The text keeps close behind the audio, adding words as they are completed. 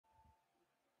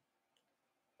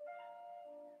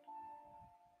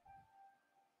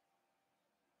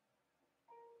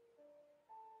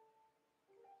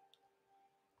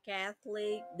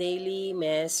Catholic Daily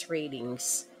Mass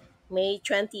Readings, May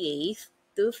 28th,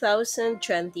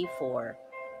 2024,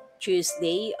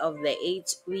 Tuesday of the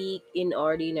 8th week in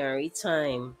Ordinary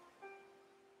Time.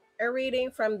 A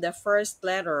reading from the first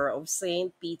letter of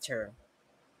St. Peter.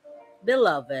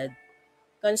 Beloved,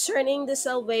 concerning the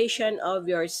salvation of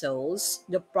your souls,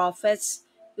 the prophets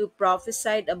who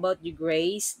prophesied about the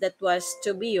grace that was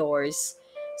to be yours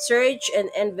searched and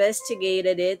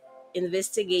investigated it,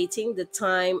 investigating the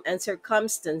time and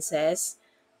circumstances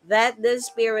that the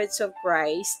spirits of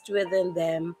Christ within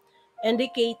them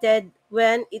indicated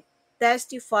when it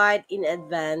testified in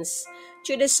advance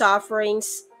to the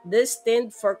sufferings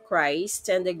destined for Christ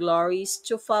and the glories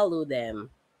to follow them.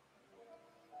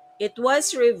 It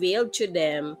was revealed to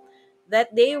them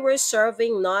that they were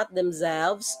serving not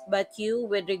themselves but you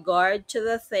with regard to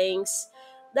the things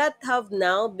that have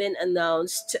now been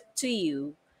announced to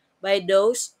you by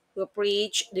those who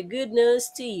preach the good news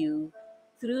to you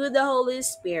through the Holy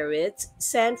Spirit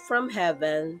sent from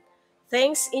heaven,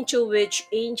 things into which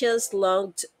angels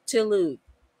longed to look.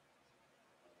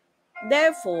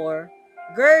 Therefore,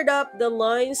 gird up the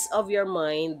loins of your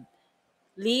mind.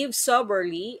 Live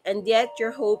soberly, and yet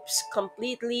your hopes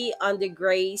completely on the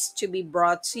grace to be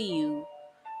brought to you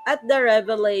at the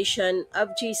revelation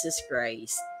of Jesus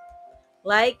Christ.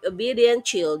 Like obedient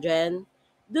children,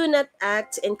 do not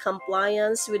act in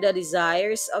compliance with the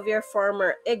desires of your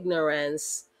former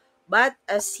ignorance, but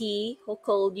as He who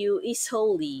called you is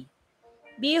holy.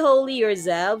 Be holy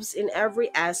yourselves in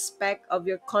every aspect of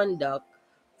your conduct,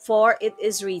 for it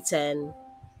is written,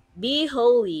 "Be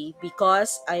holy,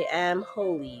 because I am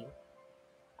holy."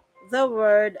 The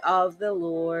word of the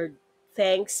Lord.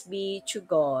 Thanks be to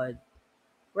God.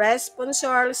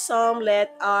 Responsorial Psalm.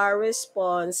 Let our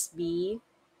response be,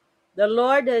 the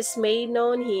Lord has made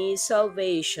known his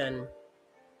salvation.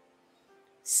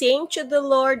 Sing to the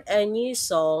Lord a new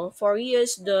song, for he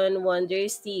has done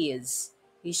wondrous deeds.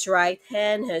 His right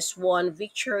hand has won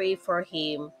victory for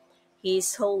him,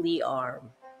 his holy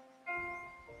arm.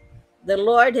 The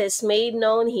Lord has made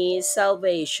known his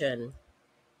salvation.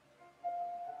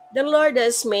 The Lord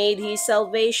has made his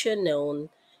salvation known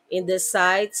in the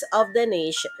sights of the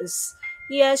nations.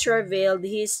 He has revealed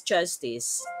his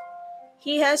justice.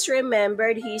 He has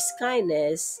remembered his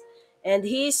kindness and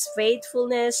his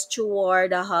faithfulness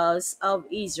toward the house of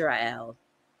Israel.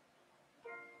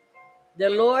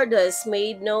 The Lord has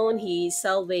made known his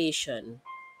salvation.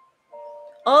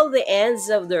 All the ends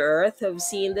of the earth have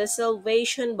seen the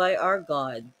salvation by our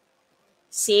God.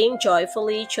 Sing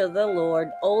joyfully to the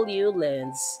Lord, all you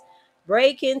lands.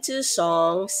 Break into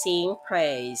song, sing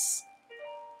praise.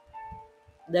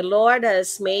 The Lord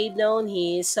has made known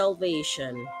his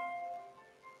salvation.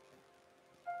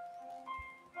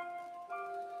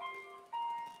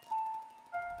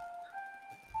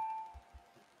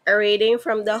 A reading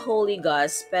from the Holy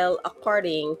Gospel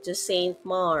according to St.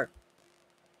 Mark.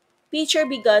 Peter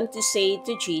began to say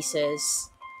to Jesus,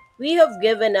 "We have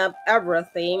given up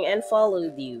everything and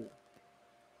followed you."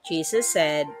 Jesus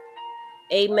said,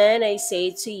 "Amen, I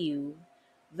say to you,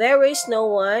 there is no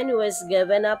one who has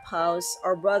given up house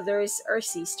or brothers or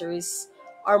sisters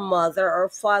or mother or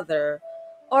father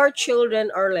or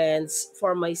children or lands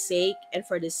for my sake and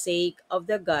for the sake of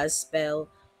the gospel,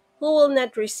 who will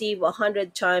not receive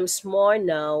 100 times more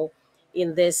now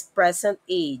in this present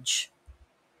age."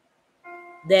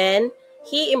 Then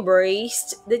he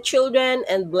embraced the children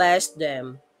and blessed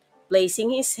them,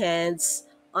 placing his hands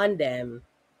on them.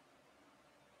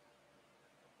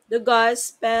 The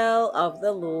Gospel of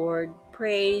the Lord.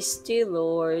 Praise to you,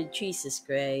 Lord Jesus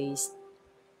Christ.